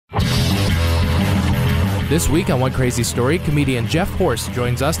This week on One Crazy Story, comedian Jeff Horste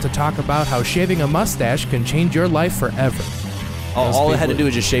joins us to talk about how shaving a mustache can change your life forever. All I had to do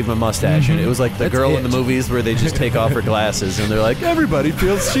was just shave my mustache, and it was like the girl in the movies where they just take off her glasses, and they're like, everybody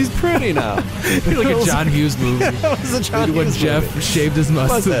feels she's pretty now. Like a John Hughes movie. Yeah, it was a John Hughes when Jeff movie. Shaved his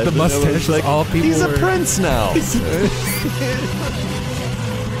mustache. The mustache was like, all people he's a prince now.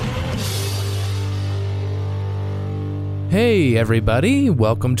 Hey everybody,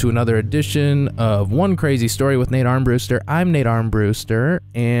 welcome to another edition of One Crazy Story with Nate Armbruster. I'm Nate Armbruster,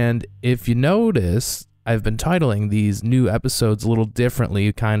 and if you notice, I've been titling these new episodes a little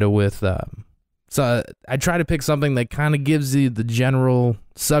differently, kind of with, so I try to pick something that kind of gives you the general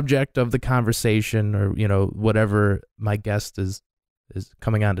subject of the conversation, or, you know, whatever my guest is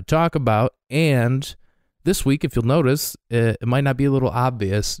coming on to talk about. And this week, if you'll notice, it might not be a little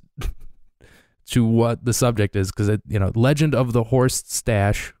obvious to what the subject is, because Legend of the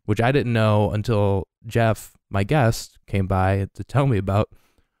Horstestache, which I didn't know until Jeff, my guest, came by to tell me about.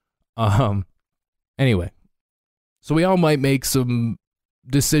 Anyway, so we all might make some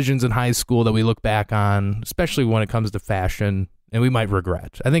decisions in high school that we look back on, especially when it comes to fashion, and we might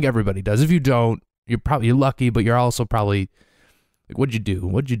regret. I think everybody does. If you don't, you're lucky, but you're also probably like, what'd you do?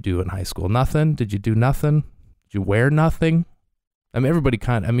 What'd you do in high school? Nothing? Did you do nothing? Did you wear nothing? I mean, everybody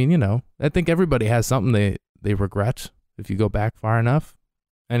I think everybody has something they regret if you go back far enough.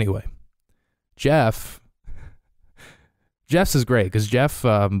 Anyway, Jeff's is great because Jeff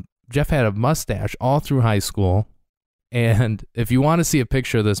had a mustache all through high school, and if you want to see a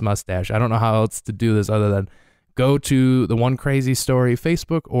picture of this mustache, I don't know how else to do this other than go to the One Crazy Story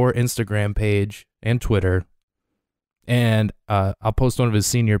Facebook or Instagram page and Twitter, and I'll post one of his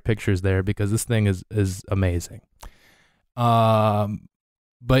senior pictures there because this thing is amazing.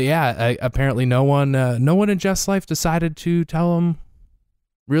 But yeah, apparently no one in Jeff's life decided to tell him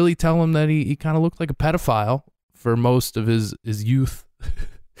that he kind of looked like a pedophile for most of his youth,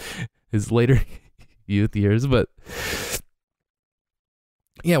 his later youth years. But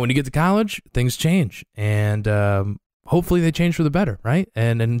yeah, when you get to college, things change, and hopefully they change for the better, right?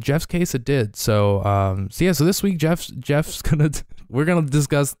 And in Jeff's case, it did. So so this week, Jeff's we're gonna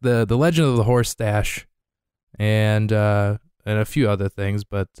discuss the Legend of the Horstestache and a few other things,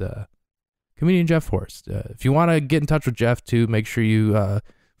 but comedian Jeff Horste. If you want to get in touch with Jeff too, make sure you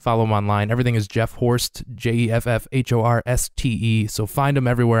follow him online. Everything is Jeff Horste, JEFFHORSTE. So find him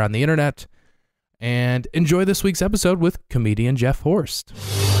everywhere on the internet, and enjoy this week's episode with comedian Jeff Horste.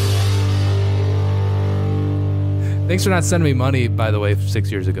 Thanks for not sending me money, by the way,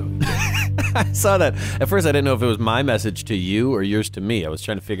 6 years ago. I saw that. At first, I didn't know if it was my message to you or yours to me. I was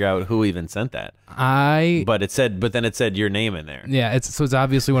trying to figure out who even sent that. But then it said your name in there. Yeah, it's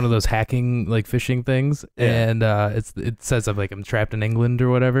obviously one of those hacking, like, phishing things, and it says I'm trapped in England or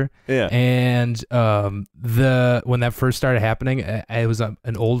whatever. Yeah. And when that first started happening, it was an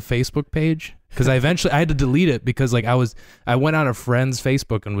old Facebook page, because I had to delete it because I went on a friend's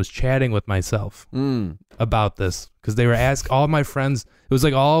Facebook and was chatting with myself about this, because they were all my friends. It was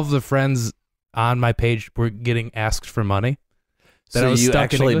like all of the friends on my page were getting asked for money. So you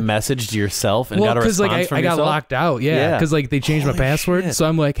actually messaged yourself and got a response from yourself? I got locked out, yeah, because they changed my password. Shit. So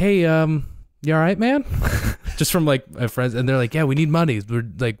I'm like, hey, you all right, man? Just from like my friends, and they're like, yeah, we need money.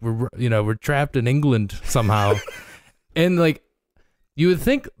 We're trapped in England somehow, and like you would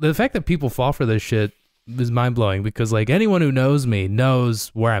think the fact that people fall for this shit is mind blowing, because like anyone who knows me knows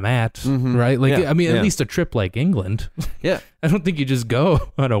where I'm at, right? Like, yeah, at least a trip like England. Yeah. I don't think you just go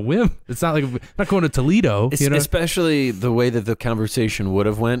on a whim. It's not like I'm not going to Toledo, Especially the way that the conversation would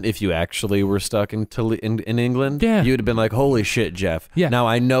have went if you actually were stuck in England. Yeah. You would have been like, holy shit, Jeff. Yeah. Now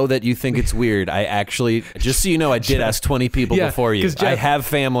I know that you think it's weird. I actually, just so you know, I did ask 20 people before you. Jeff, I have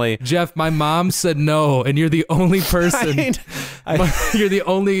family. Jeff, my mom said no, and you're the only person. You're the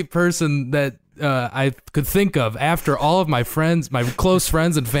only person that I could think of after all of my friends, my close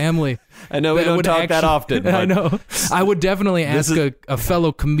friends and family. I know we don't talk that often. I know. I would definitely ask a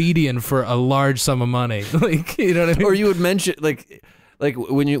fellow comedian for a large sum of money. Like, you know what I mean? Or you would mention like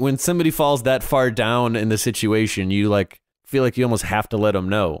when somebody falls that far down in the situation, you like feel like you almost have to let them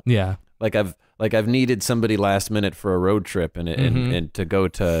know. Yeah. Like I've needed somebody last minute for a road trip and to go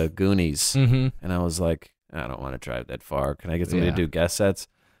to Goonies, and I was like, I don't want to drive that far. Can I get somebody to do guest sets?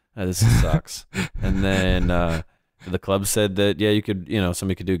 This sucks. And then the club said that you could,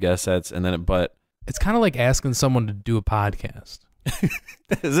 somebody could do guest sets, and then but it's kind of like asking someone to do a podcast.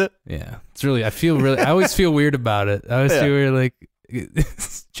 Is it? Yeah, it's really. I always feel weird about it. I always feel weird, like,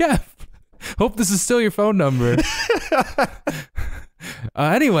 Jeff, hope this is still your phone number.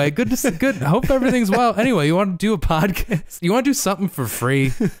 Anyway, good. I hope everything's well. Anyway, you want to do a podcast? You want to do something for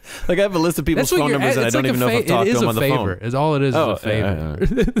free? Like I have a list of people's phone numbers and I don't even know if I've talked to them on the phone. It's all it is a favor.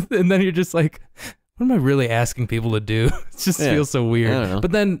 And then you're just like, what am I really asking people to do? It just feels so weird. I don't know.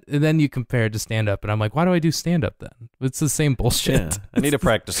 But then you compare it to stand up, and I'm like, why do I do stand up then? It's the same bullshit. Yeah. I need to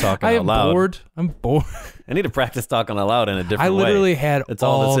practice talking out loud. I'm bored. I need to practice talking out loud in a different way. I literally had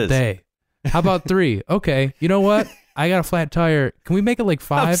all day. How about 3? Okay, you know what? I got a flat tire. Can we make it like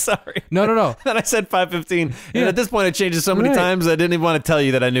 5? I'm sorry. No. Then I said 5:15. And at this point, it changes so many times, I didn't even want to tell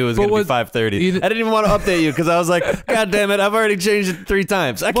you that I knew it was going to be 5:30. I didn't even want to update you because I was like, God damn it, I've already changed it 3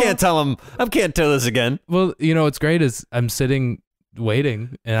 times. I can't tell him. I can't tell this again. Well, what's great is I'm sitting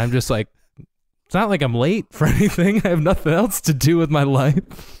waiting, and I'm just like, it's not like I'm late for anything. I have nothing else to do with my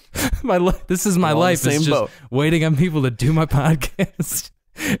life. This is my life. It's just waiting on people to do my podcast.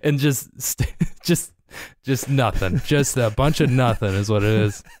 And just nothing. Just a bunch of nothing is what it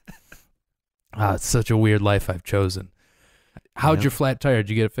is. It's such a weird life I've chosen. How'd your flat tire? Did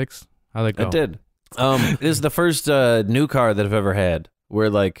you get it fixed? How'd that go? I did. This is the first new car that I've ever had where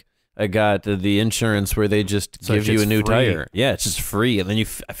like I got the insurance where they just give you a new tire. Yeah, it's just free. And then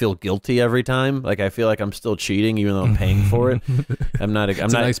I feel guilty every time. Like I feel like I'm still cheating even though I'm paying for it. I'm not a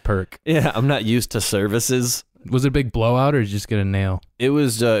nice perk. Yeah, I'm not used to services. Was it a big blowout or did you just get a nail? It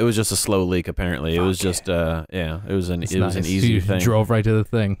was just a slow leak apparently. It was just it was an easy thing. Drove right to the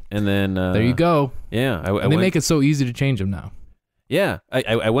thing. And then there you go. Yeah, they make it so easy to change them now. Yeah,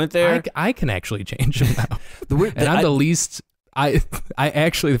 I went there. I can actually change them now. I'm the least. I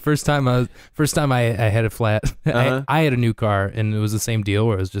actually the first time I had a flat. I had a new car and it was the same deal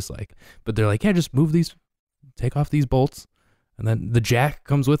where it was just like, but they're like, yeah, just move these, take off these bolts, and then the jack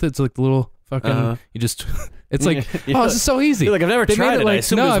comes with it. It's like the little fucking you just. It's like, this is so easy. You're like, I've never tried it. Like, I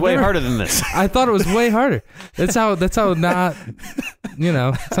assume it was way harder than this. I thought it was way harder. That's how not, that's how not,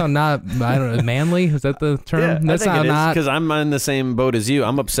 I don't know, manly? Is that the term? Yeah, that's I think how it is, not. because I'm in the same boat as you.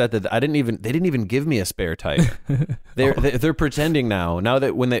 I'm upset that they didn't even give me a spare tire. They're pretending now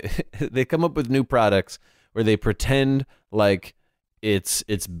that when they come up with new products where they pretend like it's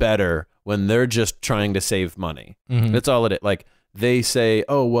better when they're just trying to save money. Mm-hmm. That's all it is. Like, they say,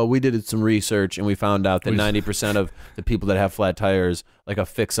 oh, well, we did some research and we found out that 90% of the people that have flat tires, like a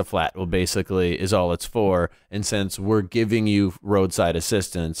fix-a-flat basically is all it's for. And since we're giving you roadside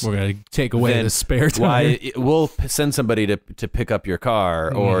assistance, we're going to take away the spare tire. We'll send somebody to pick up your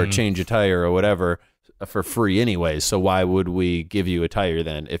car or change a tire or whatever for free anyways. So why would we give you a tire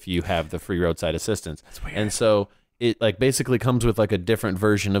then if you have the free roadside assistance? That's weird. And so it like basically comes with like a different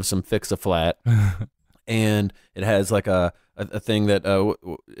version of some fix-a-flat. And it has like a thing that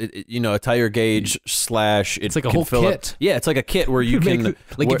a tire gauge / it's like a whole kit. Yeah, it's like a kit where you can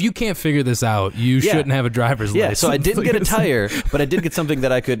if you can't figure this out, you shouldn't have a driver's license. So I didn't get a tire, but I did get something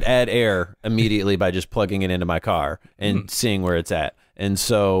that I could add air immediately by just plugging it into my car and seeing where it's at. And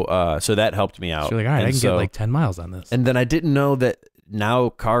so that helped me out. So you're like, all right, I can get like 10 miles on this. And then I didn't know that now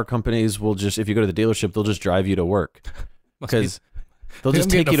car companies will just, if you go to the dealership, they'll just drive you to work because they'll just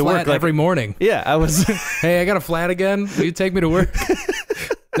take you to work every morning. Yeah, I was. Hey, I got a flat again. Will you take me to work?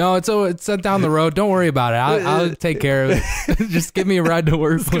 No, it's down the road. Don't worry about it. I'll take care of it. Just give me a ride to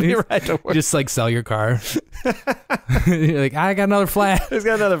work, please. Give me a ride to work. Just like sell your car. You're like, I got another flat. He's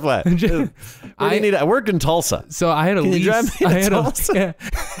got another flat. I worked in Tulsa. So I had a lease. Can you drive me to Tulsa?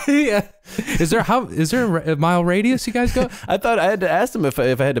 Yeah. Is there a mile radius you guys go? I thought I had to ask him if I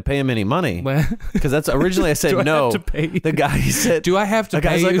had to pay him any money, because that's originally I said no. The guy said, "Do I have to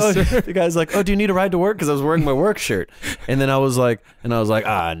pay you?" Sir? The guy's like, "Oh, do you need a ride to work?" Because I was wearing my work shirt, and then I was like,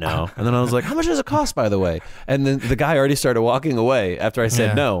 "Ah, no." And then I was like, "How much does it cost, by the way?" And then the guy already started walking away after I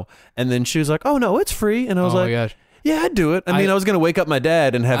said no, and then she was like, "Oh no, it's free," and I was like, my gosh. Yeah, I'd do it. I mean, I was going to wake up my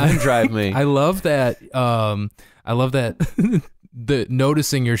dad and have him drive me. I love that. The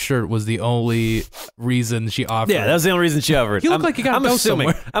noticing your shirt was the only reason she offered. Yeah, that was the only reason she offered. You look like you got to go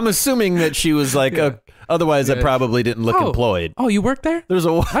somewhere. I'm assuming that she was like, otherwise I probably didn't look employed. Oh, you work there? There's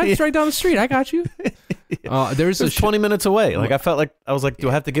it's right down the street. I got you. There's 20 minutes away. Like I felt like I was like, do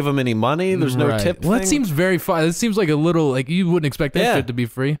I have to give him any money? There's no tip. Well, that seems very far. It seems like a little like you wouldn't expect that shit to be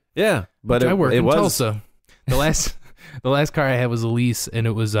free. Yeah, but I worked in was. Tulsa. The last car I had was a lease, and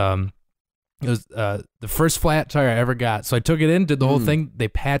it was the first flat tire I ever got. So I took it in, did the whole thing. They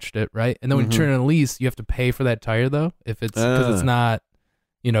patched it, right? And then when you turn in a lease, you have to pay for that tire though, if it's because it's not,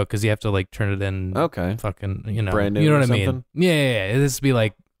 because you have to like turn it in. Okay. Fucking, brand new. You know what I something? mean? Yeah. It has to be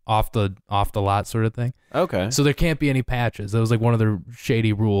like off the lot sort of thing. Okay. So there can't be any patches. That was like one of their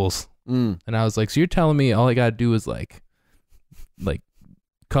shady rules. And I was like, so you're telling me all I gotta do is like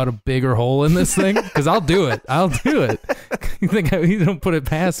cut a bigger hole in this thing? Because I'll do it. You think you don't put it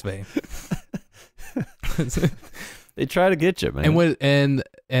past me? They try to get you, man.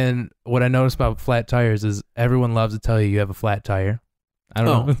 And what I noticed about flat tires is everyone loves to tell you have a flat tire. I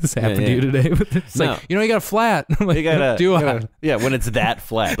don't know if this happened to you today, but it's like, you got a flat. I'm like, yeah, when it's that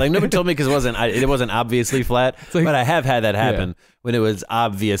flat. Like nobody told me because it wasn't obviously flat, like, but I have had that happen when it was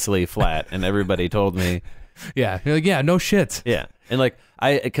obviously flat, and everybody told me. Yeah, you're like, yeah, no shit. Yeah, and like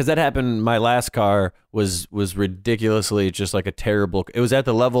because that happened. My last car was ridiculously just like a terrible. It was at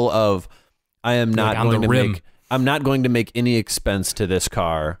the level of I'm not going to make any expense to this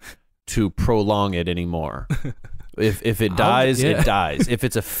car to prolong it anymore. If it dies, it dies. If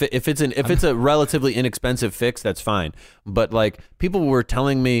it's a relatively inexpensive fix, that's fine. But like people were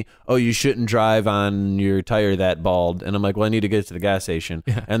telling me, oh, you shouldn't drive on your tire that bald, and I'm like, well, I need to get to the gas station,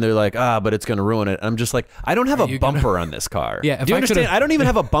 and they're like, but it's gonna ruin it. I'm just like, I don't have a bumper on this car. Yeah, do you understand? I don't even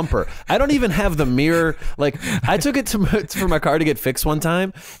have a bumper. I don't even have the mirror. Like I took it for my car to get fixed one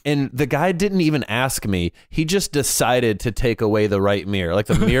time, and the guy didn't even ask me. He just decided to take away the right mirror. Like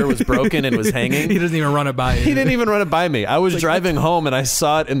the mirror was broken and was hanging. He doesn't even run it by you. He didn't even run it by me. I was driving home and I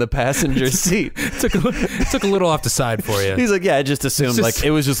saw it in the passenger seat. Took a little off the side for you. He's like, yeah, I just assumed like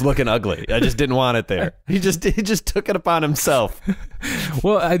it was just looking ugly. I just didn't want it there. He just took it upon himself.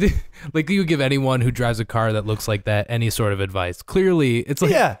 Well, like you give anyone who drives a car that looks like that any sort of advice. Clearly, it's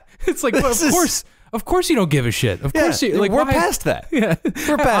like it's like, well, of course you don't give a shit. Of course you like. We're past that. Yeah,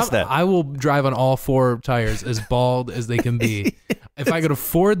 we're past that. I will drive on all four tires as bald as they can be. If I could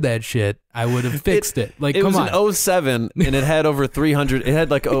afford that shit, I would have fixed it. Like, it come on. It was an 07, and it had over 300. It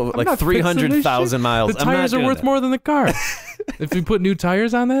had like 300,000 miles. The tires are worth more than the car. If you put new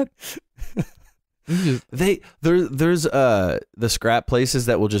tires on that. There's the scrap places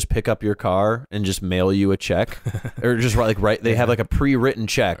that will just pick up your car and just mail you a check, or just they have like a pre-written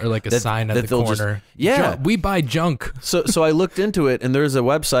check or like a sign at the corner. We buy junk. So I looked into it, and there's a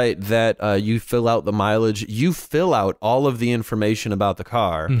website that you fill out the mileage, you fill out all of the information about the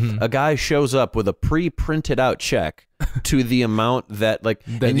car. A guy shows up with a pre-printed out check to the amount that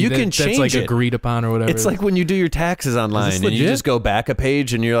and you can change that's like it. Agreed upon or whatever. It's like when you do your taxes online and you just go back a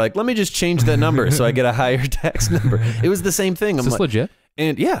page and you're like, let me just change the number so I get a higher tax number. It was the same thing. Is this legit?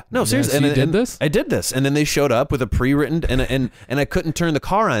 And seriously. So you did this? I did this, and then they showed up with a pre-written, and I couldn't turn the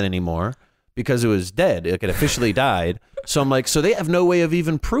car on anymore because it was dead. Like it officially died. So I'm like, so they have no way of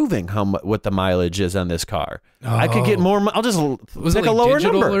even proving what the mileage is on this car. I could get more. I'll just pick a lower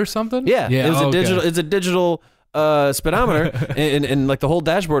number or something. Yeah, it was a digital. It's a digital speedometer, and like the whole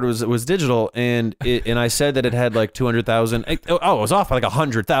dashboard was digital, and I said that it had like 200,000. It was off by like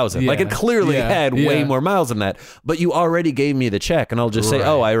 100,000. Like it clearly had way more miles than that. But you already gave me the check, and I'll just say,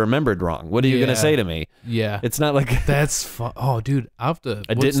 oh, I remembered wrong. What are you gonna say to me? Yeah, it's not like that's fun. Oh, dude, I have to.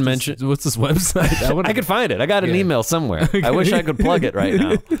 I didn't mention. What's this website? I could find it. I got an email somewhere. Okay. I wish I could plug it right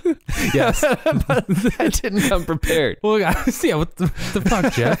now. Yes, but I didn't come prepared. Well, what the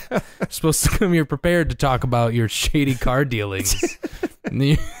fuck, Jeff? You're supposed to come here prepared to talk about your shady car dealings.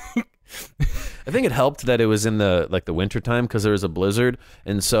 I think it helped that it was in the wintertime because there was a blizzard,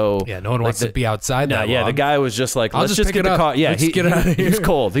 and so no one wants to be outside that long. The guy was just like, let's just get the car. Yeah, he's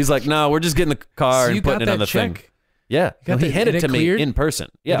cold. He's like, no, we're just getting the car and putting it on the thing. Yeah, he handed it to me in person.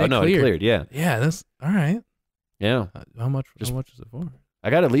 Yeah, it cleared. Yeah, that's all right. Yeah, how much is it for? I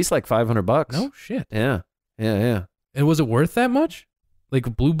got at least like $500. No shit. Yeah. And was it worth that much?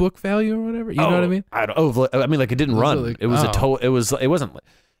 Like blue book value or whatever? You know what I mean? I don't. I mean, like it didn't run. It was It wasn't. But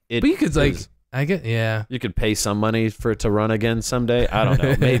you could I get. Yeah. You could pay some money for it to run again someday. I don't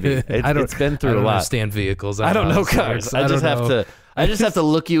know. Maybe it's been through a lot. I don't understand vehicles. I don't know cars. I just have to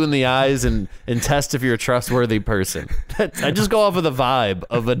look you in the eyes and test if you're a trustworthy person. I just go off of the vibe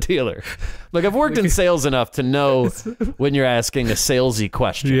of a dealer. Like I've worked in sales enough to know when you're asking a salesy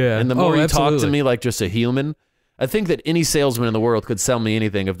question. Yeah. And the more you talk to me like just a human, I think that any salesman in the world could sell me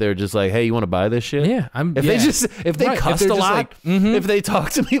anything if they're just like, hey, you want to buy this shit? Yeah. If they cussed a lot, if they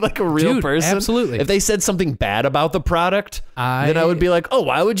talked to me like a real person, absolutely. If they said something bad about the product, then I would be like, oh,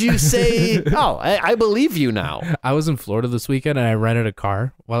 why would you say, I believe you now. I was in Florida this weekend and I rented a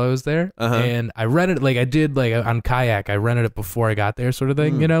car while I was there. And I rented like I did like on Kayak. I rented it before I got there sort of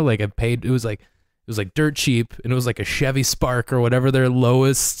thing, like I paid, it was like dirt cheap, and it was like a Chevy Spark or whatever their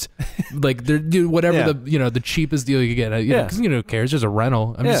lowest, like whatever the cheapest deal you could get. Because who cares? Just a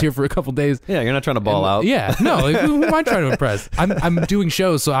rental. I'm just here for a couple days. Yeah, you're not trying to ball out. Yeah, no. Like, who am I trying to impress? I'm doing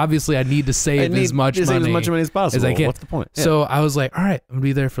shows, so obviously I need to save as much money as possible as I can. What's the point? Yeah. So I was like, all right, I'm gonna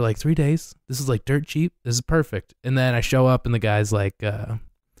be there for like 3 days. This is like dirt cheap. This is perfect. And then I show up, and the guy's like, "Oh,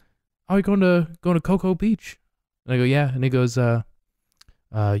 you going to Cocoa Beach?" And I go, "Yeah." And he goes,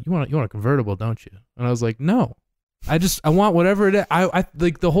 you want a convertible, don't you? And I was like, no. I want whatever it is. I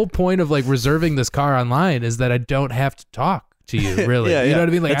like the whole point of like reserving this car online is that I don't have to talk to you, really. You know what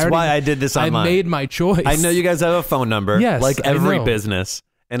I mean? Like that's why I did this online. I made my choice. I know you guys have a phone number, like every business,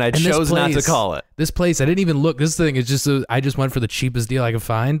 and I chose not to call it. This place, I didn't even look. This thing is just, I just went for the cheapest deal I could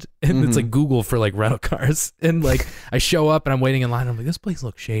find, and it's like Google for like rental cars, and like I show up and I'm waiting in line. I'm like, this place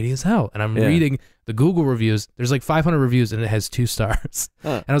looks shady as hell, and I'm reading the Google reviews. There's like 500 reviews, and it has 2 stars.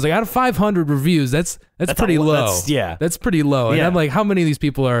 And I was like, out of 500 reviews, that's pretty low. That's pretty low. And I'm like, how many of these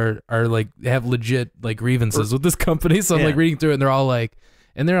people are like have legit like grievances with this company? So I'm like reading through it, and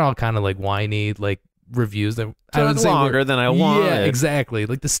they're all kind of like whiny like reviews that I would say longer than I wanted. Yeah, exactly.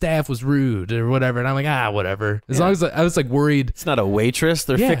 Like the staff was rude or whatever, and I'm like, whatever. As long as I was like worried. It's not a waitress.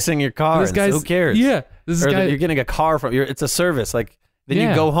 They're fixing your car. Who cares? Yeah, you're getting a car from. It's a service. Like then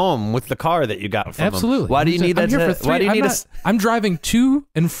you go home with the car that you got from Absolutely. them. Why do you need that? Why do you need I'm driving to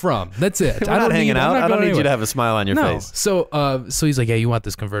and from. That's it. I'm not hanging out. I don't need you to have a smile on your face. So he's like, yeah, you want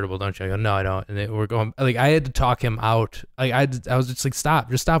this convertible, don't you? I go, no, I don't. And we're going. Like I had to talk him out. Like I was just like,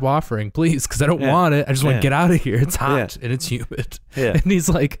 stop offering, please, because I don't want it. I just want to get out of here. It's hot and it's humid. Yeah. And he's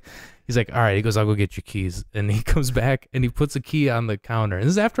like, all right. He goes, I'll go get your keys. And he comes back and he puts a key on the counter. And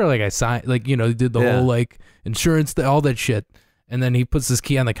this is after like I signed, like he did the whole like insurance, all that shit. And then he puts this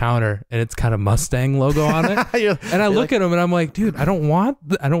key on the counter, and it's got a Mustang logo on it. And I look at him, and I'm like, dude, I don't want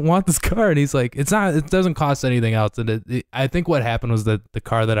this car. And he's like, it doesn't cost anything else. And I think what happened was that the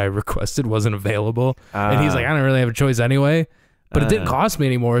car that I requested wasn't available. And he's like, I don't really have a choice anyway. But it didn't cost me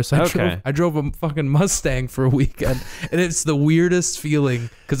anymore, so I drove a fucking Mustang for a weekend, and it's the weirdest feeling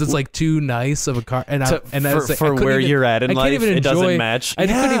because it's like too nice of a car. And for where you're at in life, it doesn't match. I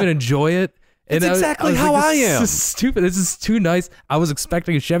couldn't even enjoy it. It's exactly how I am. This is stupid. This is too nice. I was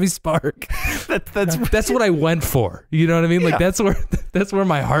expecting a Chevy Spark. That's what I went for. You know what I mean? Like that's where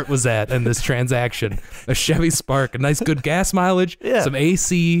my heart was at in this transaction. A Chevy Spark, a nice good gas mileage, some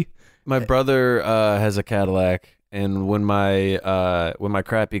AC. My brother has a Cadillac, and when my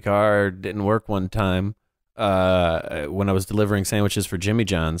crappy car didn't work one time, when I was delivering sandwiches for Jimmy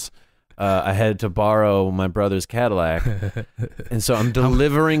John's, I had to borrow my brother's Cadillac, and so I'm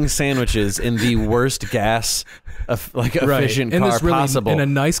delivering sandwiches in the worst gas efficient car possible. In a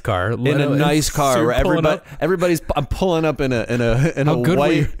nice car. Where everybody's I'm pulling up in a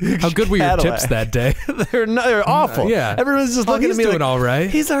white. How good were your tips that day? They're awful. Yeah, everyone's just looking at me doing like, all right.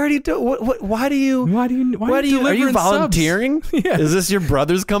 He's already doing. Why are you volunteering? Yeah. Is this your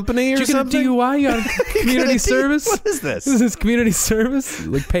brother's company or something? DUI on community service? What is this? Is this community service?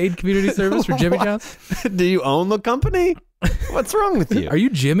 Like paid community service for Jimmy John's? Do you own the company? What's wrong with you? Are you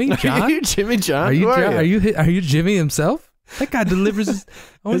Jimmy John? Are you Jimmy John? Are you Jimmy himself? That guy delivers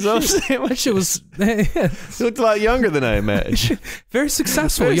his own shit. That shit was. He looked a lot younger than I imagined. Very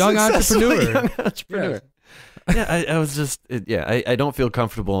successful, young entrepreneur. Yeah, I was just. I don't feel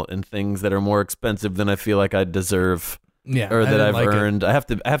comfortable in things that are more expensive than I feel like I deserve. Yeah, or that I've earned. I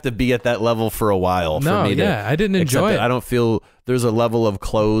have to be at that level for a while. For me to I didn't enjoy it. I don't feel there's a level of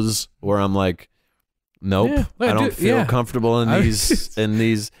clothes where I'm like, nope, I don't feel comfortable in these. In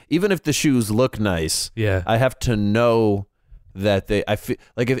these, even if the shoes look nice, I have to know that I feel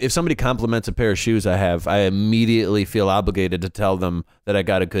like if somebody compliments a pair of shoes I immediately feel obligated to tell them that I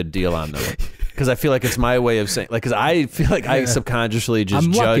got a good deal on them. Because I feel like it's my way of saying, like, because I feel like I subconsciously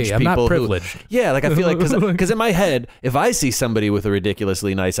just judge people. I'm not privileged. I feel like, because in my head, if I see somebody with a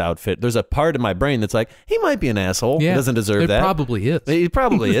ridiculously nice outfit, there's a part of my brain that's like, he might be an asshole. He doesn't deserve that. Probably is. He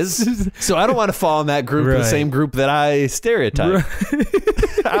probably is. So I don't want to fall in that group, the same group that I stereotype.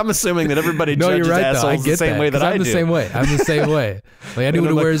 I'm assuming that everybody judges assholes the same way that I do. I'm the same way. Like anyone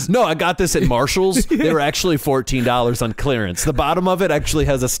who wears. No, I got this at Marshall's. They were actually $14 on clearance. The bottom of it actually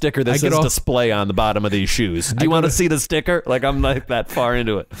has a sticker that says display on the bottom of these shoes. Do you want to see the sticker? Like, I'm like that far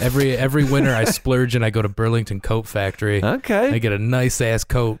into it. Every winter I splurge and I go to Burlington Coat Factory. Okay. I get a nice ass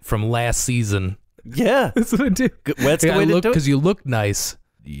coat from last season. Yeah. That's what I do. That's the way to do it. Because you look nice.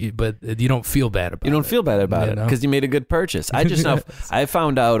 But you don't feel bad about it. You don't feel bad about it because you made a good purchase. I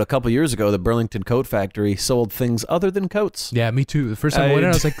found out a couple years ago the Burlington Coat Factory sold things other than coats. Yeah, me too. The first time I went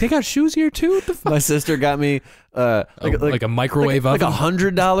in, I was like, they got shoes here too? What the fuck? My sister got me like a microwave oven? Like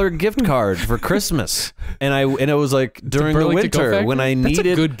 $100 gift card for Christmas. And it was like during the winter when I needed. That's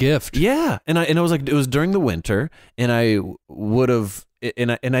a good gift. Yeah. And it was like, it was during the winter and I would have,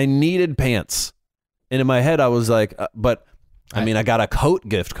 and I needed pants. And in my head, I was like, I mean, I got a coat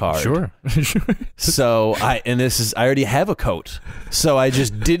gift card. Sure. So I already have a coat. So I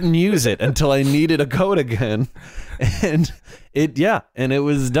just didn't use it until I needed a coat again. And it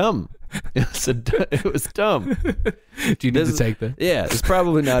was dumb. It was dumb. Do you need to take that? Yeah, it's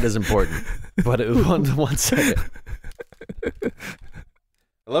probably not as important, but it was one second.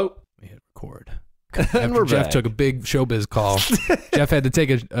 Hello? We hit record. And we're Jeff back. took a big showbiz call. Jeff had to take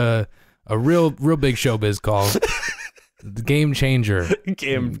a real big showbiz call. The game changer.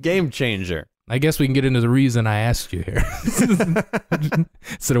 Game changer. I guess we can get into the reason I asked you here.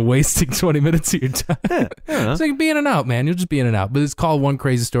 Instead of wasting 20 minutes of your time. Yeah, It's like be in and out, man. You'll just be in and out. But it's called One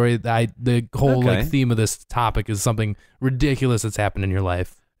Crazy Story. The whole like theme of this topic is something ridiculous that's happened in your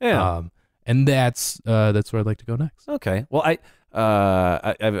life. Yeah. And that's where I'd like to go next. Okay. Well,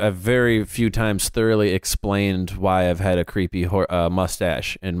 I've very few times thoroughly explained why I've had a creepy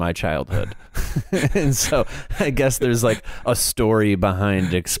mustache in my childhood. And so I guess there's like a story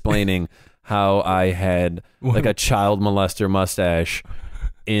behind explaining how I had like a child molester mustache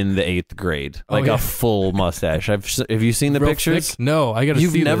in the 8th grade, like a full mustache. Have you seen the pictures? Thick? No, I got to see.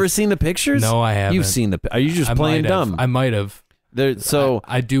 You've never seen the pictures? No, I haven't. You've seen the. Are you just playing dumb? I might have. So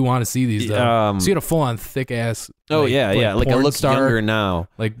I do want to see these though. So you had a full on thick ass. Oh like I look younger now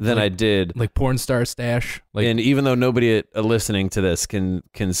than I did. Like porn star stash. Like, and even though nobody listening to this can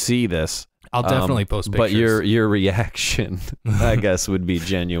see this, I'll definitely post pictures. But your reaction, I guess, would be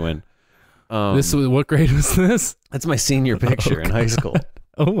genuine. This was, what grade was this? That's my senior picture in high school.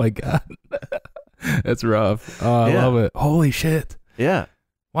 Oh my god, that's rough. Oh, I love it. Holy shit. Yeah.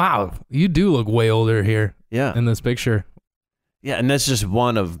 Wow, you do look way older here. Yeah. In this picture. Yeah, and that's just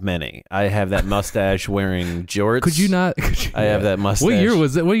one of many. I have that mustache wearing jorts. Could you not? I have that mustache. What year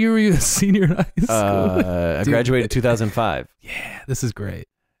was it? What year were you a senior in high school? I graduated in 2005. Yeah, this is great,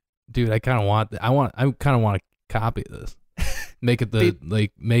 dude. I kind of want. I kind of want to copy this. Make it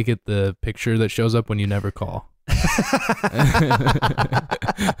the picture that shows up when you never call.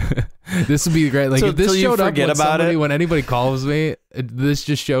 This would be great. Like if this showed up when anybody calls me, this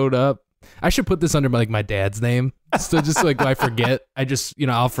just showed up. I should put this under my dad's name. So just like I forget,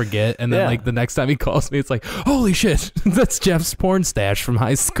 I'll forget, and then like the next time he calls me, it's like, holy shit, that's Jeff's porn stash from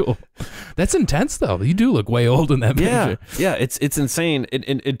high school. That's intense though. You do look way old in that picture. Yeah, it's insane.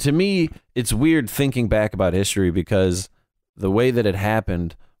 It to me, it's weird thinking back about history because the way that it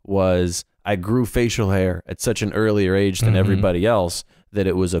happened was I grew facial hair at such an earlier age than everybody else that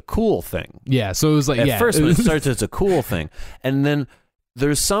it was a cool thing. Yeah, so it was like at first when it starts, it's a cool thing, and then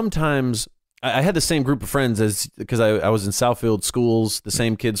there's sometimes I had the same group of friends because I was in Southfield schools. The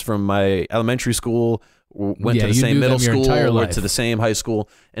same kids from my elementary school went to the same middle school, went to the same high school,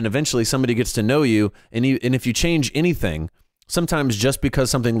 and eventually somebody gets to know you. And if you change anything, sometimes just because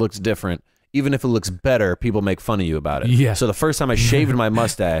something looks different, even if it looks better, people make fun of you about it. Yeah. So the first time I shaved my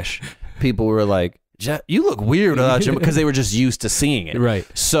mustache, people were like, you look weird without you, because they were just used to seeing it. Right.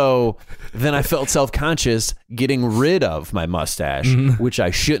 So then I felt self-conscious getting rid of my mustache, which I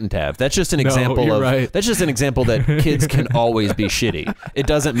shouldn't have. That's just an example of that's just an example that kids can always be shitty. It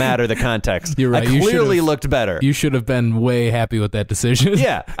doesn't matter the context. You're right. I clearly looked better. You should have been way happy with that decision.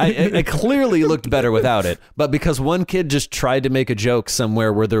 Yeah, I clearly looked better without it. But because one kid just tried to make a joke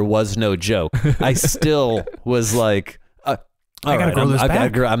somewhere where there was no joke, I still was like, I gotta grow this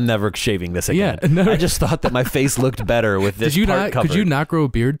back. I'm never shaving this again. Yeah, no. I just thought that my face looked better with this part covered. Could you not grow a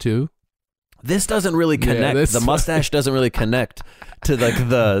beard too? This doesn't really connect. The mustache doesn't really connect to like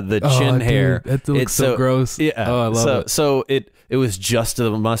the chin hair. Dude, that looks so gross. Yeah. Oh, I love it. So it was just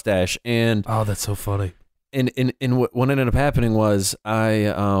the mustache, and that's so funny. And what ended up happening was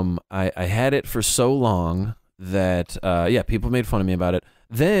I had it for so long that people made fun of me about it.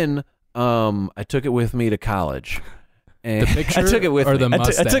 Then I took it with me to college. And the picture I took it with me. the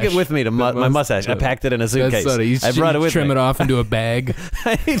mustache? I took it with me to my mustache. I packed it in a suitcase. I brought it with me. Trim it off into a bag.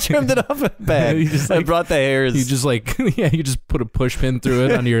 I trimmed it off in a bag. I brought the hairs. You just you just put a push pin through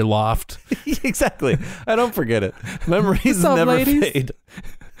it onto your loft. Exactly. I don't forget it. Memories never fade.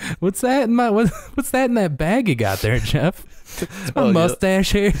 What's that in what's that in that bag you got there, Jeff? It's my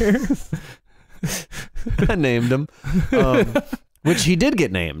mustache hair. I named him. Which he did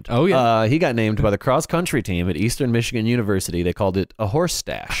get named. Oh, yeah. He got named by the cross-country team at Eastern Michigan University. They called it a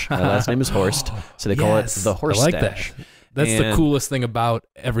Horstestache. My last name is Horst, so they call it the Horstestache. I like that. That's the coolest thing about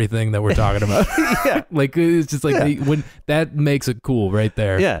everything that we're talking about. Yeah. Like, it's just like when that makes it cool right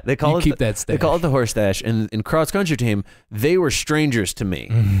there. Yeah, they call it that stash. They call it the Horstestache. And in cross-country team, they were strangers to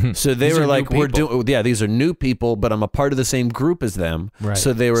me. So they were like, these are new people, but I'm a part of the same group as them. Right.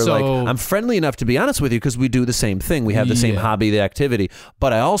 So they were like, I'm friendly enough to be honest with you because we do the same thing. We have the same hobby, the activity.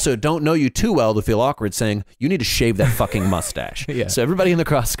 But I also don't know you too well to feel awkward saying, you need to shave that fucking mustache. Yeah. So everybody in the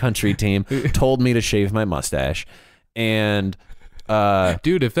cross-country team told me to shave my mustache. And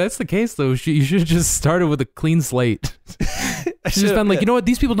dude, if that's the case though, you should have just started with a clean slate. Just been like, you know what,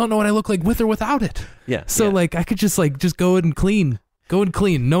 these people don't know what I look like with or without it. Yeah. So like I could just go in and clean going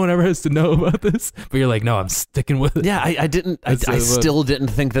clean. No one ever has to know about this. But you're like, no, I'm sticking with it. Yeah, I didn't. I still didn't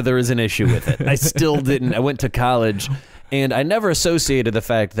think that there was an issue with it. I still didn't. I went to college. And I never associated the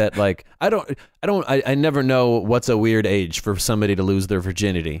fact that, like, I never know what's a weird age for somebody to lose their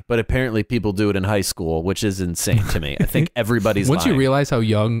virginity. But apparently people do it in high school, which is insane to me. I think everybody's Once lying. you realize how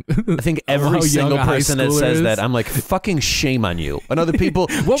young... I think every single person that says that, I'm like, fucking shame on you. And other people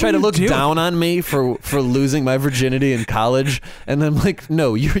try to look down on me for losing my virginity in college. And I'm like,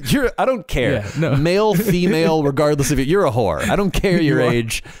 no, you're I don't care. Yeah, no. Male, female, regardless of it, you're a whore. I don't care your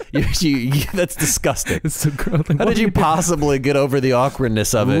age. You, that's disgusting. It's so gross. How did you possibly get over the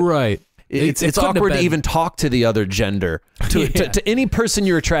awkwardness of it? Right. It's awkward to even talk to the other gender. To any person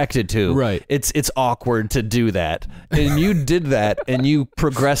you're attracted to. Right. It's awkward to do that. And you did that, and you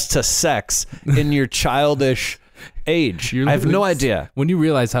progressed to sex in your childish age. I have no idea. When you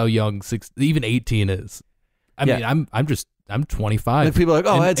realize how young even 18 is. I mean, I'm 25. Like people are like,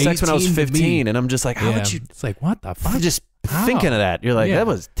 oh, I had sex when I was 15, and I'm just like, how would you? It's like, what the fuck? Just thinking of that, you're like, that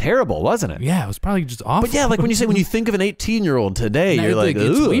was terrible, wasn't it? Yeah, it was probably just awful. But yeah, like when you think of an 18-year-old today, you're like,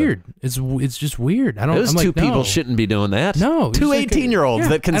 it's weird. It's just weird. Those two people shouldn't be doing that. No, two 18-year-olds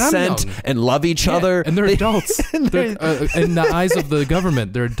that consent and love each other, and they're adults. In the eyes of the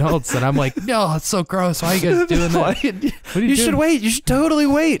government, they're adults, and I'm like, no, it's so gross. Why are you guys doing that? You should wait. You should totally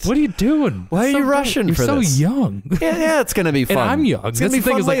wait. What are you doing? Why are you rushing for this? You're so young. Yeah, it's gonna be fun. And I'm young. It's gonna be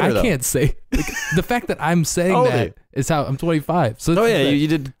fun later, I can't say the fact that I'm saying that is how I'm 25. So you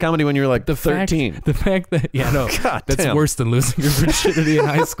did comedy when you were like 13. The fact that that's worse than losing your virginity in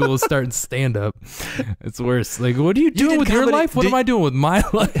high school. Starting stand up, it's worse. Like, what are you doing with your life? What am I doing with my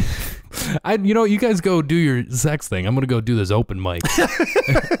life? You guys go do your sex thing. I'm gonna go do this open mic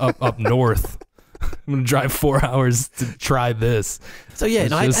up north. I'm gonna drive 4 hours to try this. So I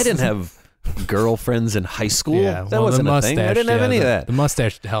didn't have girlfriends in high school. Yeah, that wasn't a thing. I didn't have any of that. The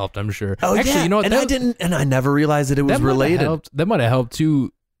mustache helped, I'm sure. Oh, actually, you know what? And I never realized that it was related. That might have helped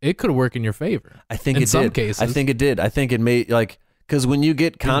too. It could have worked in your favor. I think in some cases. I think it did. I think it made because when you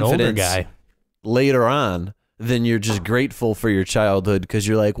get confidence later on, then you're just grateful for your childhood because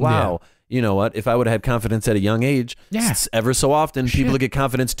you're like, wow. Yeah. You know what? If I would have had confidence at a young age, ever so often, people get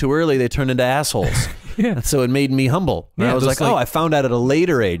confidence too early, they turn into assholes. So it made me humble. And I was like, I found out at a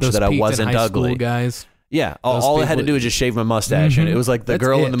later age that I wasn't ugly. Guys. Yeah, all I had to do was just shave my mustache, and it was like the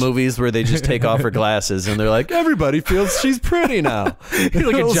girl in the movies where they just take off her glasses, and they're like, everybody feels she's pretty now. Like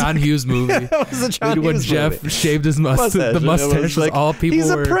a John Hughes movie. It was a John Hughes when Jeff shaved his mustache. The mustache was all people He's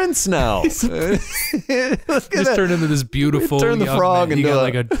a prince now. Just turned into this beautiful Turn the frog into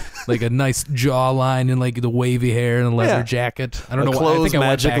like a nice jawline and like the wavy hair and a leather jacket. I don't know. Clothes I think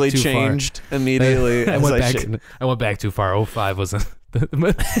magically changed immediately. I went back too far. 05 wasn't.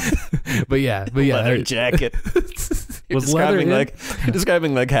 but yeah, leather jacket. You're describing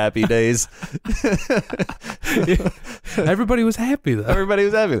like happy days. Everybody was happy though. Everybody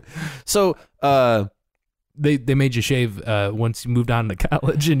was happy. So they made you shave once you moved on to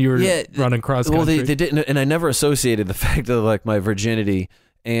college and you were running cross country. Well, they didn't, and I never associated the fact of like my virginity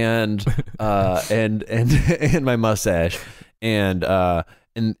and and my mustache and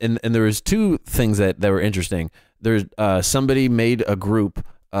there was two things that were interesting. There's somebody made a group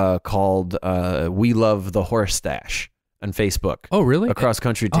called We Love the Horstestache on Facebook. Oh, really? A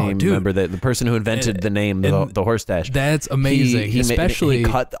cross-country team member, the person who invented the name, the Horstestache. That's amazing. He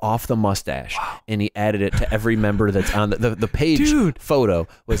cut off the mustache, and he added it to every member that's on the page. Photo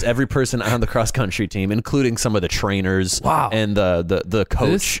was every person on the cross-country team, including some of the trainers and the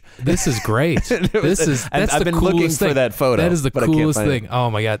coach. This is great. I've been looking for that photo. That is the coolest thing.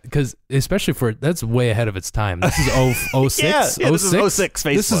 Oh, my God. Because especially that's way ahead of its time. This is 06? This is 06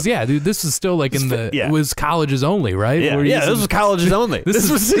 Facebook. This is still like it was colleges only, right? Yeah, this was colleges only.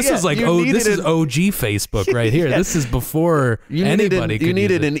 This is like this is OG Facebook right here. This is before anybody could. You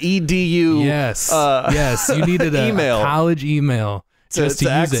needed an EDU. Yes, yes. You needed a college email to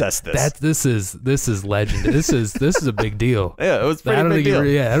access this. This is legend. This is a big deal. Yeah, it was pretty big deal.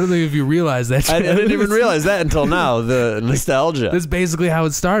 I don't think if you realize that. I didn't even realize that until now. The nostalgia. This is basically how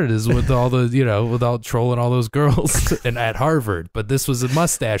it started. Is with all the without trolling all those girls and at Harvard. But this was a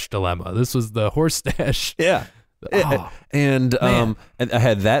mustache dilemma. This was the Horstestache. Yeah. And I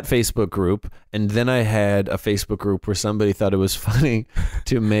had that Facebook group, and then I had a Facebook group where somebody thought it was funny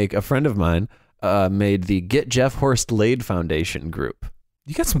to make a friend of mine made the Get Jeff Horste Laid Foundation group.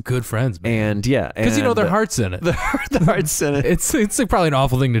 You got some good friends, man. And yeah, because their heart's in it. The heart's in it. It's probably an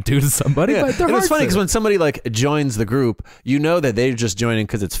awful thing to do to somebody, but their heart's it's funny because when somebody like joins the group, that they're just joining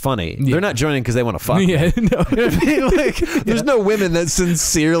because it's funny. Yeah. They're not joining because they want to fuck. Yeah, no. Like, there's no women that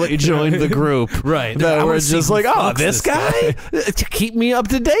sincerely joined the group, right? That were just like, oh, this guy, keep me up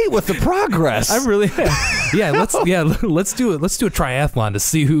to date with the progress. I really, let's do it. Let's do a triathlon to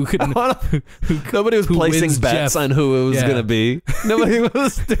see who can. Nobody was placing bets on who it was going to be. Nobody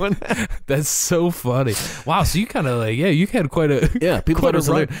was doing that. That's so funny. Wow. So you kind of you had quite a people quite a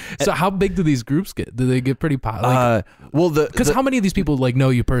run. So how big do these groups get? Do they get pretty popular? Because how many of these people know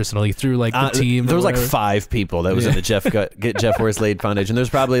you personally through the team? There was 5 people that was in the Jeff Horste Foundation. There's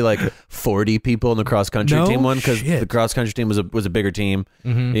probably 40 people in the cross country team one because the cross country team was a bigger team,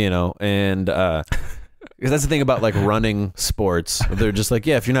 and. Because that's the thing about running sports. They're just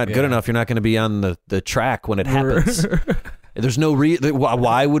if you're not good enough, you're not going to be on the track when it happens. There's no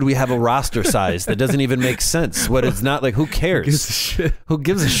why would we have a roster size that doesn't even make sense? What it's not who cares? Who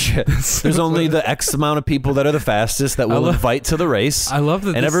gives a shit? There's only the X amount of people that are the fastest that we'll invite to the race. I love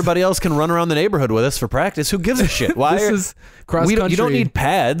that, and everybody else can run around the neighborhood with us for practice. Who gives a shit? Why? Is cross country. You don't need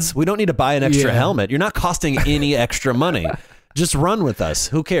pads. We don't need to buy an extra helmet. You're not costing any extra money. Just run with us.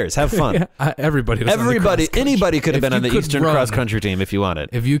 Who cares? Have fun. Anybody could have been on the Eastern cross country team if you wanted.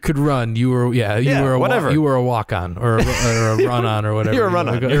 If you could run, you were a walk on or a run on or whatever. You're a run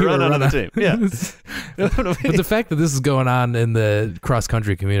on. You're a run on the team. Yeah. But the fact that this is going on in the cross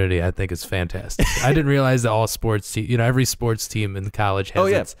country community, I think is fantastic. I didn't realize that all sports every sports team in college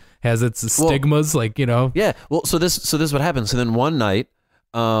has its stigmas. Yeah. Well, so this is what happened. So then one night,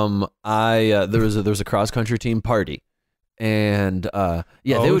 there was a cross country team party. And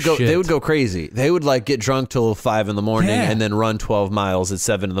they would go crazy. They would get drunk till 5 in the morning and then run 12 miles at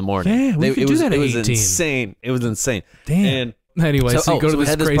 7 in the morning. Yeah, we could do that at 18. It was insane. It was insane. Damn. And anyway, so you go to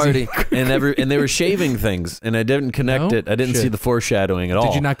this crazy party and they were shaving things and I didn't connect it. I didn't see the foreshadowing at all.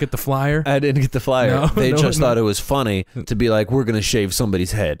 Did you not get the flyer? I didn't get the flyer. They just thought it was funny to be we're going to shave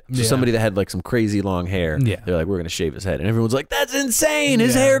somebody's head. So somebody that had some crazy long hair. Yeah. They're we're going to shave his head. And everyone's that's insane.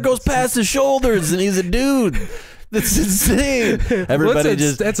 His hair goes past his shoulders and he's a dude. That's insane. Everybody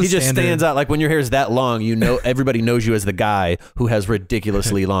just stands out. When your hair is that long, everybody knows you as the guy who has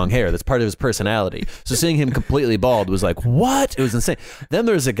ridiculously long hair. That's part of his personality. So seeing him completely bald was what? It was insane. Then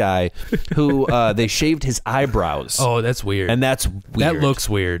there's a guy who they shaved his eyebrows. Oh, that's weird. And that's weird. That looks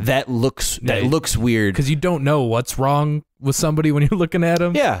weird. That looks weird. Because you don't know what's wrong with somebody when you're looking at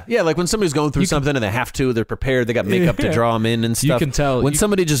them. Yeah. When somebody's going through something and they have to, they're prepared, they got makeup to draw them in and stuff. You can tell. When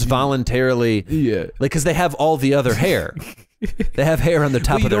somebody just voluntarily, because they have all the other hair. They have hair on the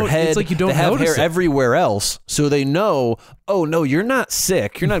top of their head. It's you don't they have notice hair everywhere else, so they know, oh no, you're not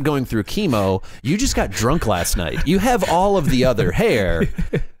sick. You're not going through chemo. You just got drunk last night. You have all of the other hair.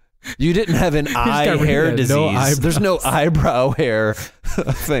 You didn't have an hair disease. There's no eyebrow hair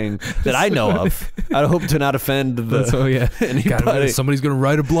thing that I know of. I hope to not offend anybody. Somebody's going to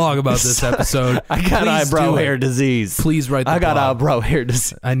write a blog about this episode. I got eyebrow hair disease. Please write the blog. I got eyebrow hair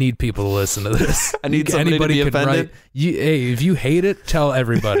disease. I need people to listen to this. I need somebody to be offended. If you hate it, tell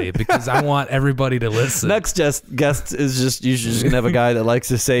everybody because I want everybody to listen. Next guest is you're just going to have a guy that likes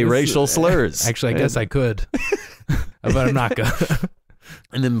to say racial slurs. Actually, I guess I could. But I'm not going to.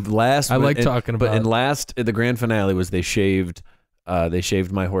 And then the grand finale was they shaved my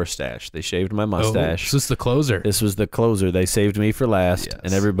Horstestache. They shaved my mustache. This is the closer. This was the closer. They saved me for last. Yes.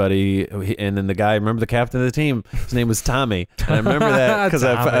 And everybody, and then the guy, remember the captain of the team? His name was Tommy. And I remember that because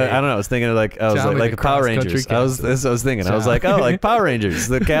I don't know. I was thinking like Power Rangers. I was thinking. Tommy. I was like, oh, like Power Rangers.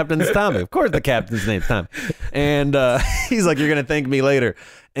 The captain's Tommy. Of course, the captain's name's Tommy. And he's like, you're gonna thank me later.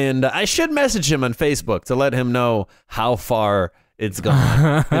 And I should message him on Facebook to let him know how far it's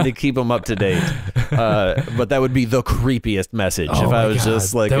gone and to keep him up to date. But that would be the creepiest message if I was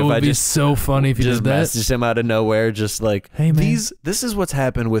just like, that would be so funny if you just did that. Messaged him out of nowhere, just like, hey man, this is what's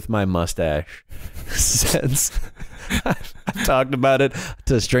happened with my mustache since I've talked about it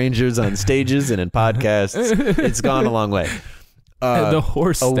to strangers on stages and in podcasts. It's gone a long way. The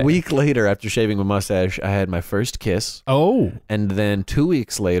Horstestache. A week later, after shaving my mustache, I had my first kiss. Oh. And then 2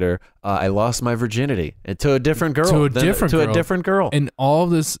 weeks later, I lost my virginity to a different girl. To a different girl. And all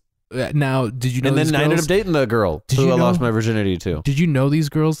this. Now, did you know? And then these girls? I ended up dating the girl who I lost my virginity to. Did you know these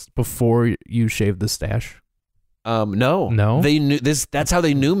girls before you shaved the stash? No. They knew this. That's how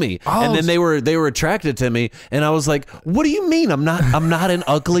they knew me. Oh, and then they were attracted to me. And I was like, "What do you mean? I'm not an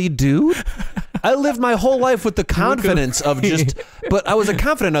ugly dude." I lived my whole life with the confidence of just, but I was a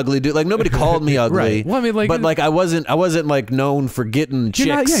confident ugly dude. Like nobody called me ugly. Right. Well, I mean, like, but like I wasn't like known for getting chicks.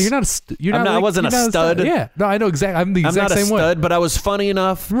 I wasn't a stud. Yeah. No, I know exactly. I'm the exact same way. I'm not a stud, but I was funny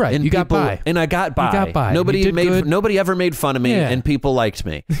enough. Right. And you got by. And I got by. You got by. Nobody ever made fun of me, and people liked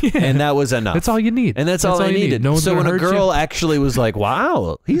me, and that was enough. That's all you need. And that's all I needed. No so when a girl actually was like,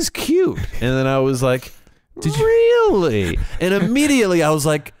 "Wow, he's cute," and then I was like, "Really?" And immediately I was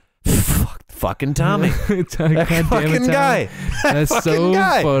like, fucking Tommy. That fucking guy. That's so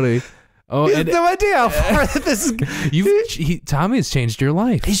funny. Oh, you have no idea how far this is. Tommy has changed your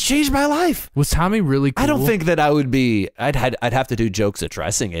life. He's changed my life. Was Tommy really cool? I don't think that I would be. I'd have to do jokes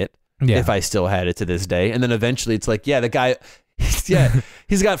addressing it if I still had it to this day. And then eventually it's like, the guy. Yeah,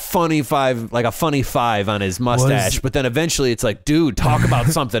 he's got a funny five on his mustache, but then eventually it's like, dude, talk about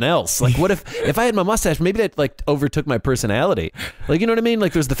something else. Like, what if I had my mustache, maybe that like overtook my personality. Like, you know what I mean?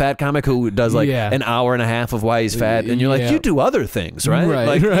 Like, there's the fat comic who does like an hour and a half of why he's fat, and you're like, you do other things, right? Right,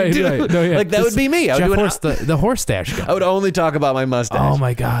 like, No, like that would be me. I would Jeff Horste, the Horstestache guy. I would only talk about my mustache. Oh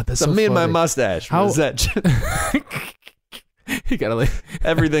my god, that's so me funny. And my mustache. How is that? You gotta like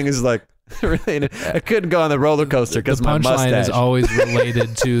everything is like. I couldn't go on the roller coaster because my mustache. The punchline is always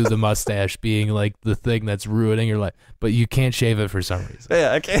related to the mustache being like the thing that's ruining your life, but you can't shave it for some reason.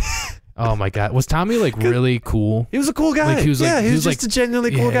 Yeah, I can't. Oh my god, was Tommy like really cool? He was a cool guy. Like, he was just like, a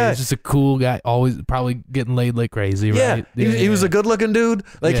genuinely cool guy. He was just a cool guy, always probably getting laid like crazy, right? He was a good looking dude.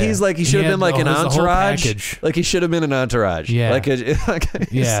 Like he's like he should have been like an entourage. Like he should have been an entourage. Yeah.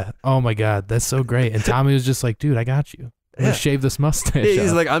 Yeah. Oh my god, that's so great. And Tommy was just like, dude, I got you. I'm gonna shave this mustache.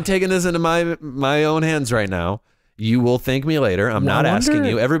 He's like, I'm taking this into my own hands right now. You will thank me later. I'm not asking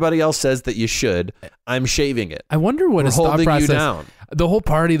you. Everybody else says that you should. I'm shaving it. I wonder what his thought process. You down. The whole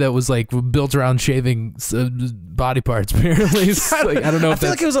party that was like built around shaving body parts. Apparently, like, I don't know. I feel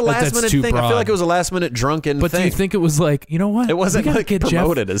like it was a last minute thing. I feel like it was a last minute drunken thing. But do you think it was like, you know what? It wasn't like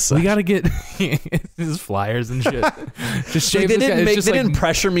promoted as such. We got to get his flyers and shit. Just shave. They didn't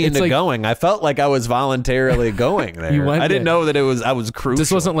pressure me into going. I felt like I was voluntarily going there. I didn't know that I was crucial.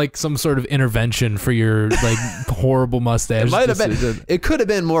 This wasn't like some sort of intervention for your like horrible mustache. It might have been. It could have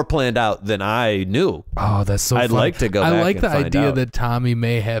been more planned out than I knew. Oh, that's so. I'd like to go. I like the idea that Tommy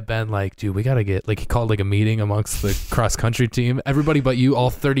may have been like, dude, we got to get, like, he called like a meeting amongst the cross country team, everybody but you,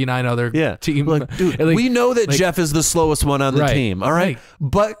 all 39 other team. Like, dude, like, we know that Jeff is the slowest one on the team, all right?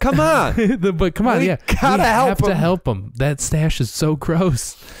 But come on. But come on, we gotta help him. To help him. That stash is so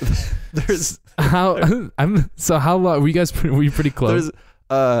gross. How long were you pretty close?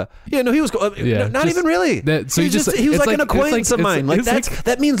 No, he was not even really. He was like an acquaintance of mine. Like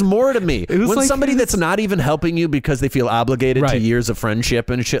that means more to me. When like, somebody that's not even helping you because they feel obligated to years of friendship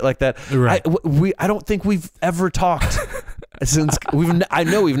and shit like that. Right. I don't think we've ever talked since I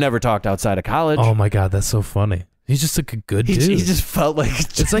know we've never talked outside of college. Oh my god, that's so funny. He's just like a good dude. He just felt like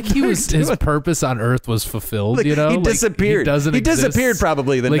it's like his purpose on Earth was fulfilled. Like, you know, he disappeared. He disappeared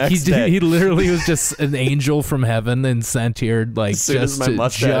probably the next day. He literally was just an angel from heaven and sent here like just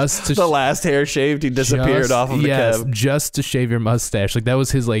the last hair shaved. He disappeared off of the cab just to shave your mustache. Like that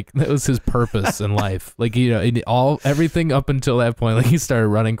was his purpose in life. Like everything up until that point. Like he started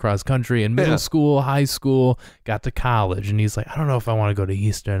running cross country in middle school, high school, got to college, and he's like, I don't know if I want to go to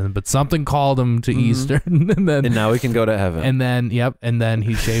Eastern, but something called him to Eastern, and then. Now we can go to heaven. And then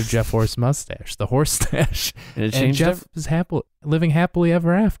he shaved Jeff Horste's mustache, the Horstestache. And Jeff is living happily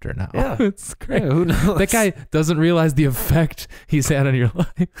ever after now. Yeah. It's great. Yeah, who knows? That guy doesn't realize the effect he's had on your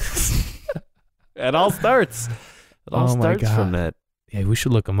life. It all starts. From that. Yeah, we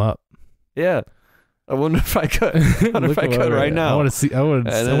should look him up. Yeah. I wonder if I could. Right now. I want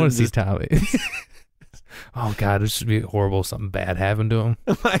to see Tommy. Oh god, it should be horrible if something bad happened to him.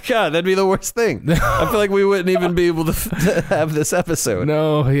 Oh my god, that'd be the worst thing. I feel like we wouldn't even be able to have this episode.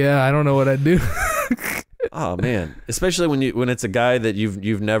 No, yeah, I don't know what I'd do. Oh man, especially when it's a guy that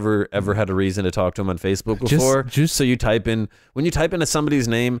you've never ever had a reason to talk to him on Facebook before. So you type into somebody's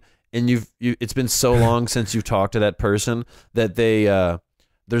name and it's been so long since you talked to that person that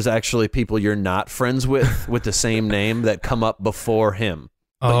there's actually people you're not friends with the same name that come up before him.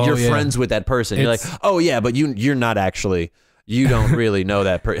 But you're friends with that person. You're like, oh yeah, but you're not actually. You don't really know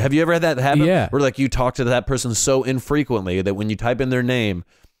that person. Have you ever had that happen? Yeah. Where like you talk to that person so infrequently that when you type in their name,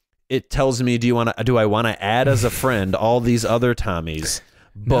 it tells me, do I want to add as a friend all these other Tommies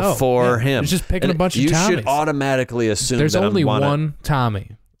before him? It's just picking a bunch of Tommies. You should automatically assume there's only one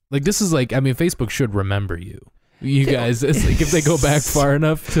Tommy. Like this is like, I mean, Facebook should remember you. You guys, it's like if they go back far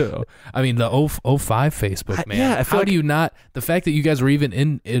enough to, I mean, the 05 Facebook, man. Yeah, How do you not, the fact that you guys were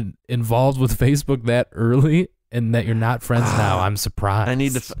even involved with Facebook that early and that you're not friends now, I'm surprised. I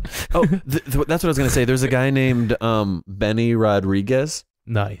need to. That's what I was gonna say. There's a guy named Benny Rodriguez.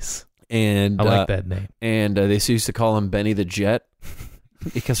 Nice. And I like that name. And they used to call him Benny the Jet.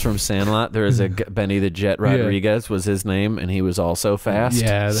 Because from Sandlot, there is a Benny the Jet Rodriguez was his name, and he was also fast.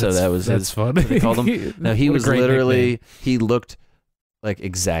 Yeah, so that's funny. They called him. Now he was literally he looked like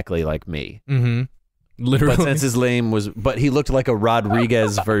exactly like me. Mm-hmm. Literally, but since his name was, but he looked like a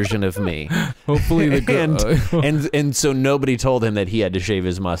Rodriguez version of me. Hopefully, the girl. and so nobody told him that he had to shave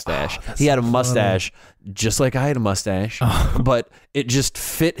his mustache. He had a mustache, just like I had a mustache, but it just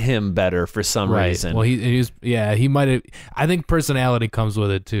fit him better for some reason. Well, he might have. I think personality comes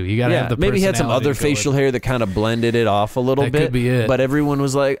with it too. You gotta have the maybe he had some other facial hair that kind of blended it off a little bit. Could be it. But everyone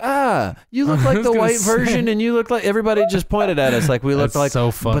was like, you look like the white version, and you look like everybody just pointed at us like we looked like.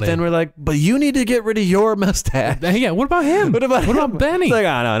 So funny. But then we're like, but you need to get rid of your mustache. Yeah. What about him? What about Benny? It's like,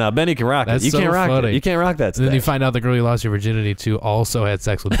 no, Benny can rock it. You can't rock it. You can't rock that stuff. Then you find out the girl you lost your virginity to also had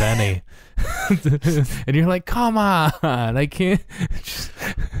sex with Benny. And you're like, come on, I can't.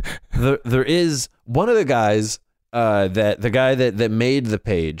 There is one of the guys the guy that made the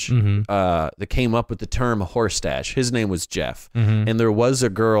page that came up with the term Horstestache. His name was Jeff, and there was a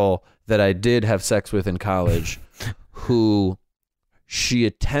girl that I did have sex with in college who she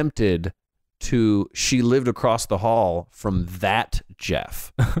lived across the hall from that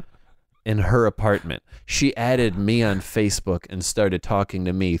Jeff. In her apartment. She added me on Facebook and started talking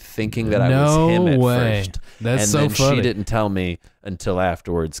to me, thinking that I was him at first. That's and so then funny. She didn't tell me until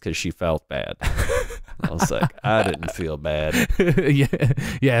afterwards because she felt bad. I was like, I didn't feel bad.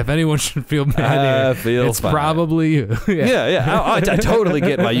 Yeah. If anyone should feel bad, it's fine. Probably you. I totally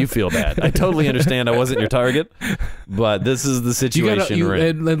get why you feel bad. I totally understand I wasn't your target, but this is the situation we're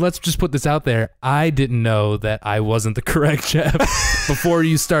in. And let's just put this out there. I didn't know that I wasn't the correct Jeff before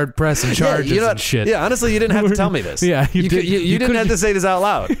you start pressing charges and shit. Yeah, honestly, you didn't have to tell me this. Yeah, you didn't have to say this out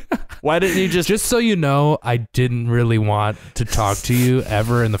loud. Why didn't you just so you know, I didn't really want to talk to you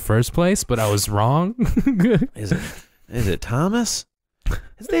ever in the first place, but I was wrong. Is it Thomas?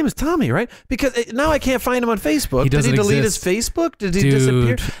 His name is Tommy, right? Because now I can't find him on Facebook. Did he delete his Facebook? Did he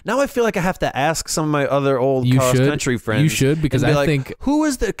disappear? Now I feel like I have to ask some of my other old cross-country friends. You should, because I think who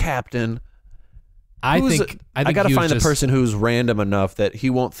is the captain? I got to find the person who's random enough that he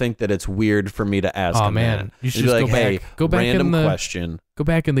won't think that it's weird for me to ask him. Oh man, you should just go back random question. Go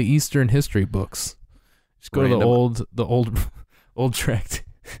back in the Eastern history books. Just go to the old tract.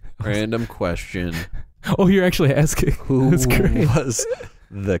 Random question. Oh, you're actually asking. Who was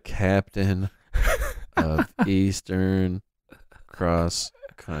the captain of Eastern cross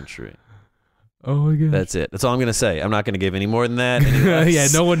country? Oh my god. That's it. That's all I'm gonna say. I'm not gonna give any more than that. Yeah,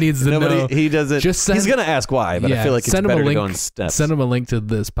 no one needs to know. He doesn't. He's gonna ask why, but I feel like it's better to go in steps. Send him a link to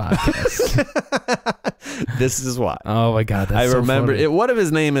this podcast. This is why. Oh my god, that's I remember so it. What if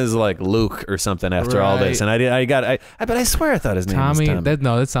his name is like Luke or something after all this? And but I swear I thought his name was Tommy.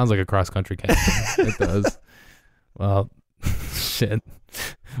 That sounds like a cross country captain. It does. Well, shit.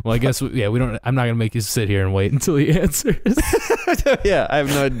 Well, I guess we don't. I'm not gonna make you sit here and wait until he answers. Yeah, I have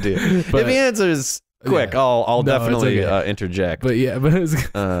no idea. But if he answers quick, I'll definitely interject. But yeah, but it's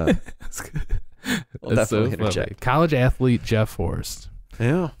I'll definitely interject. College athlete Jeff Horste.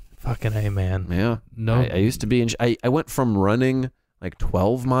 Yeah. Fucking A, man. Yeah. No, I used to be I went from running like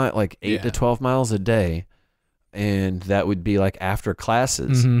 12 miles, like 8 to 12 miles a day, and that would be like after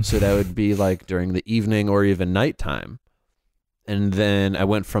classes. So that would be like during the evening or even nighttime. And then I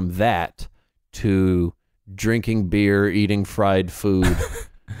went from that to drinking beer, eating fried food,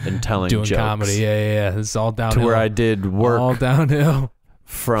 and telling doing jokes. Comedy. Yeah. It's all downhill. To where I did work all downhill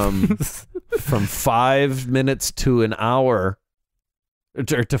from 5 minutes to an hour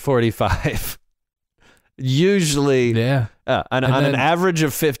to 45. Usually, on an average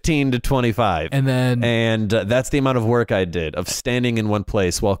of 15 to 25. And that's the amount of work I did of standing in one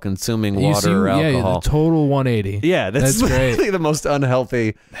place while consuming water or alcohol. Yeah, the total 180. Yeah, that's great. Really the most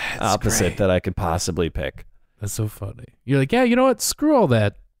unhealthy opposite that I could possibly pick. That's so funny. You're like, yeah, you know what? Screw all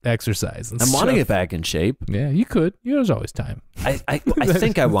that exercise. I want to get back in shape. Yeah, you could. There's always time. I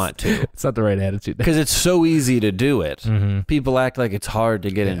think I want to. It's not the right attitude. Because it's so easy to do it. People act like it's hard to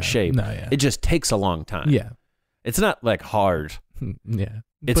get in shape. No, yeah. It just takes a long time. Yeah. It's not like hard. Yeah.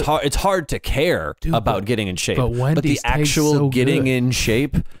 It's hard. It's hard to care about getting in shape. But the actual getting in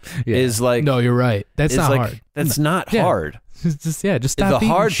shape is like. No, you're right. That's not hard. That's not hard. Just stop the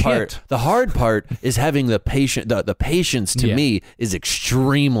hard eating part. shit. The hard part is having the patience. The patience to me is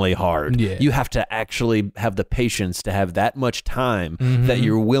extremely hard. Yeah. You have to actually have the patience to have that much time that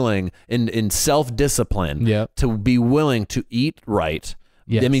you're willing in self-discipline to be willing to eat right.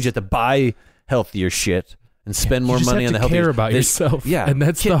 Yes. That means you have to buy healthier shit. and spend more money on the healthy. Care about yourself. Yeah, and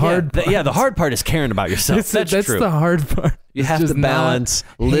that's the hard part. Yeah, the hard part is caring about yourself. That's true. That's the hard part. You have to balance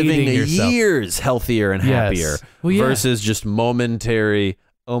living years healthier and happier versus just momentary,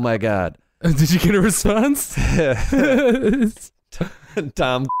 oh my God. Did you get a response?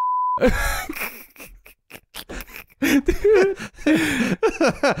 Tom. He didn't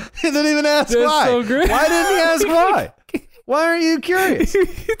even ask why. So great. Why didn't he ask why? Why aren't you curious?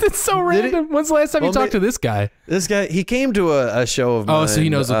 That's so random. When's the last time you talked to this guy? This guy, he came to a show of mine. Oh, so he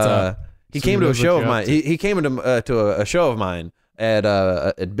knows what's up. He came to a show of mine. He came to a show of mine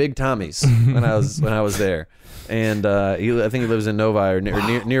at Big Tommy's when I was there, and I think he lives in Novi or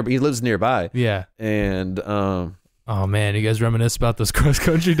near. He lives nearby. Yeah. And oh man, you guys reminisce about those cross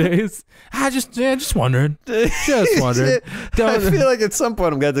country days? Just wondered. Just wondered. I feel like at some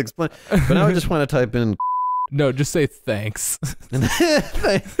point I'm going to explain, but now I just want to type in. No, just say thanks.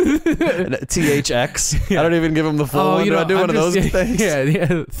 THX. I don't even give him the full one. Do I do one of those things? Yeah.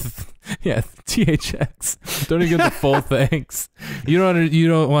 THX. Don't even give the full thanks. You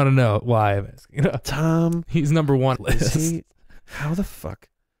don't want to know why I'm asking. Tom, he's number one list. How the fuck?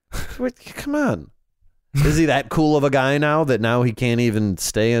 Wait, come on. Is he that cool of a guy now that now he can't even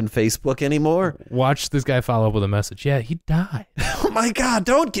stay on Facebook anymore? Watch this guy follow up with a message. Yeah, he died. Oh my God!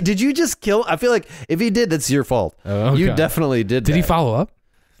 Did you just kill? I feel like if he did, that's your fault. Oh, you definitely did. Did he follow up?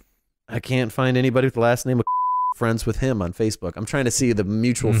 I can't find anybody with the last name of friends with him on Facebook. I'm trying to see the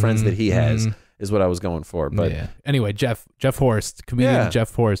mutual friends that he has. Is what I was going for. But anyway, Jeff Horste, comedian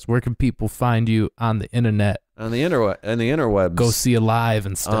Jeff Horste. Where can people find you on the internet? On the interwebs. Go see you live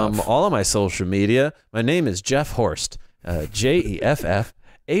and stuff. All of my social media. My name is Jeff Horste. JeffHorste.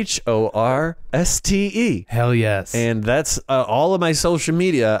 Hell yes. And that's all of my social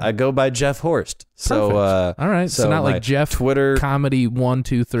media. I go by Jeff Horste. So all right. So not like Jeff Twitter comedy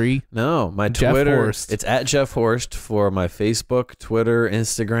 123. No, my Jeff Twitter. Horste. It's at Jeff Horste for my Facebook, Twitter,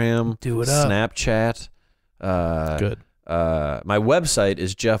 Instagram, do it up. Snapchat. Good. My website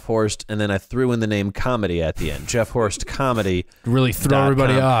is Jeff Horste, and then I threw in the name comedy at the end. Jeff Horste Comedy. Really throw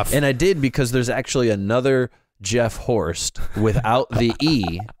everybody off. And I did because there's actually another Jeff Horste without the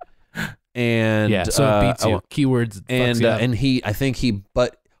E. And so it beats you. Keywords. And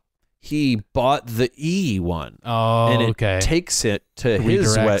he bought the E one. Oh, and it takes it to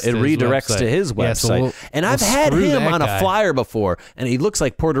his website. It redirects to his website. And I've had him on a flyer before, and he looks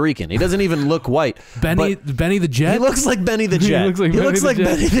like Puerto Rican. He doesn't even look white. Benny the Jet? He looks like Benny the Jet. He looks like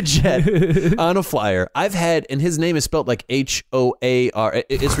Benny the Jet on a flyer. And his name is spelled like Hoar.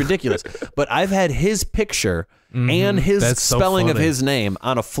 It's ridiculous. But I've had his picture and his spelling of his name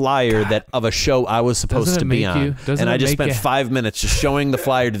on a flyer of a show I was supposed to be on. And I just spent 5 minutes just showing the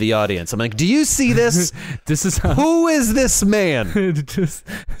flyer to the audience. I'm like, do you see this? Who is this man?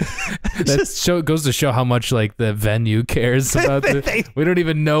 That goes to show how much like the venue cares about we don't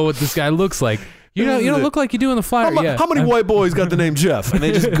even know what this guy looks like. You don't look like you do in the flyer. How many white boys got the name Jeff? And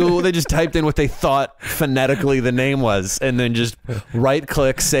they just typed in what they thought phonetically the name was, and then just right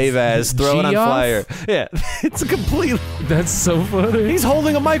click, save as, throw it on flyer. Yeah, it's a complete. That's so funny. He's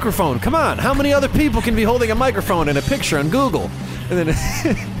holding a microphone. Come on, how many other people can be holding a microphone in a picture on Google? And then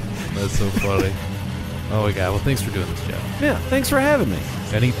that's so funny. Oh my God! Well, thanks for doing this, Jeff. Yeah, thanks for having me.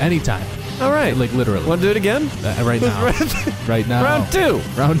 Anytime. All right, like literally. Want to do it again? Right now. Right now. Round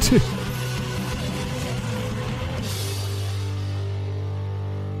two.